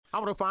I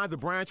want to find the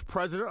branch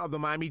president of the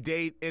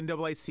Miami-Dade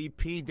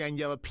NAACP,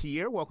 Daniela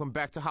Pierre. Welcome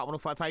back to Hot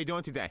 105. How are you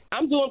doing today?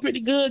 I'm doing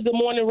pretty good. Good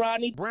morning,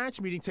 Rodney. Branch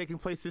meeting taking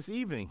place this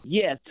evening.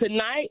 Yes,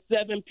 tonight,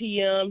 7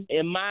 p.m.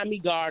 in Miami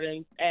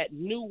Gardens at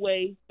New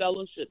Way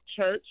Fellowship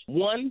Church,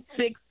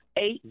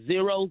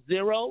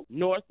 16800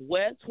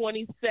 Northwest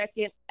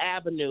 22nd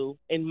Avenue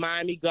in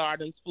Miami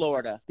Gardens,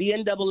 Florida. The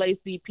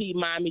NAACP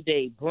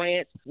Miami-Dade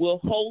branch will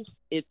host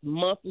its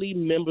monthly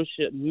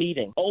membership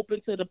meeting.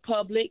 Open to the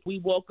public. We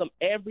welcome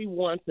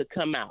everyone to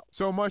come out.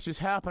 So much is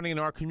happening in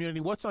our community.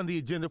 What's on the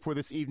agenda for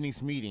this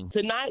evening's meeting?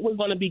 Tonight, we're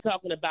going to be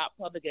talking about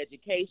public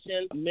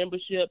education,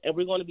 membership, and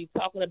we're going to be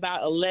talking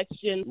about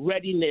election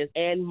readiness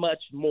and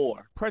much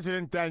more.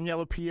 President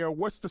Daniela Pierre,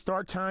 what's the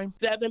start time?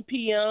 7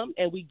 p.m.,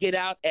 and we get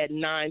out at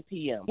 9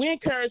 p.m. We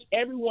encourage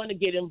everyone to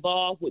get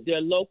involved with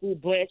their local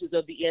branches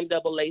of the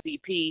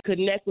NAACP.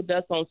 Connect with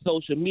us on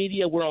social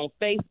media. We're on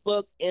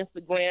Facebook,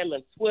 Instagram,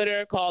 and Twitter.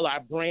 Call our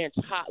branch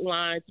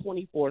hotline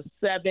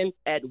 24/7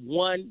 at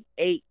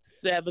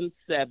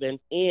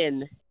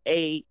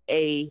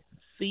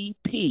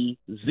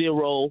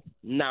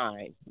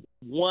 1-877-NAACP-09.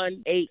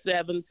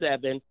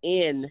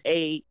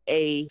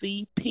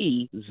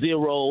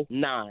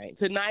 1-877-NAACP-09.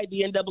 Tonight,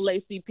 the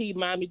NAACP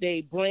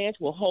Miami-Dade branch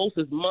will host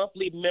its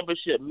monthly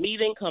membership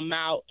meeting. Come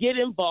out, get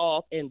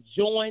involved, and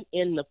join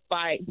in the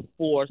fight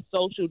for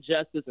social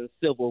justice and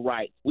civil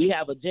rights. We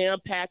have a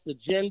jam-packed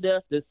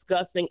agenda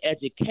discussing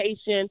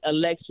education,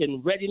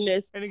 election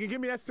readiness. And you can give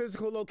me that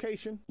physical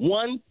location?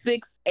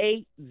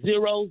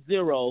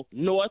 16800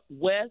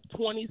 Northwest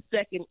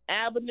 22nd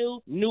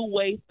Avenue, New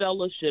Way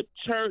Fellowship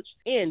Church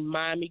in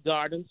Miami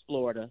Gardens,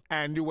 Florida.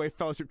 And New Way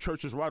Fellowship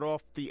Church is right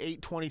off the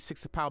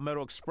 826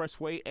 Palmetto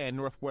Expressway and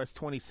Northwest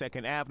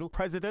 22nd Avenue.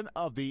 President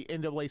of the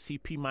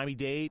NAACP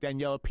Miami-Dade,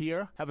 Daniela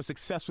Pierre, have a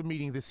successful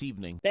meeting this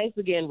evening. Thanks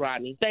again,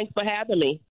 Rodney. Thanks for having me.